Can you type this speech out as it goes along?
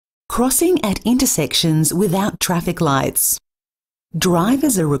Crossing at intersections without traffic lights.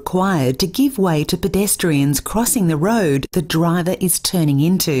 Drivers are required to give way to pedestrians crossing the road the driver is turning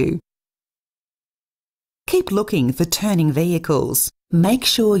into. Keep looking for turning vehicles. Make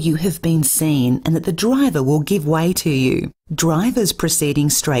sure you have been seen and that the driver will give way to you. Drivers proceeding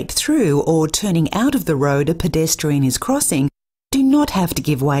straight through or turning out of the road a pedestrian is crossing do not have to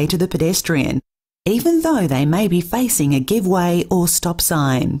give way to the pedestrian, even though they may be facing a give way or stop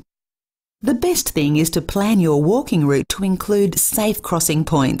sign. The best thing is to plan your walking route to include safe crossing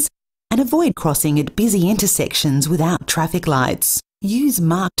points and avoid crossing at busy intersections without traffic lights. Use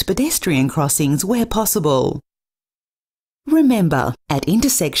marked pedestrian crossings where possible. Remember, at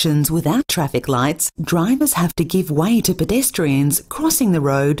intersections without traffic lights, drivers have to give way to pedestrians crossing the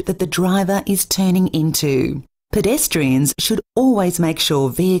road that the driver is turning into. Pedestrians should always make sure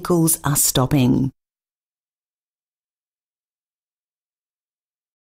vehicles are stopping.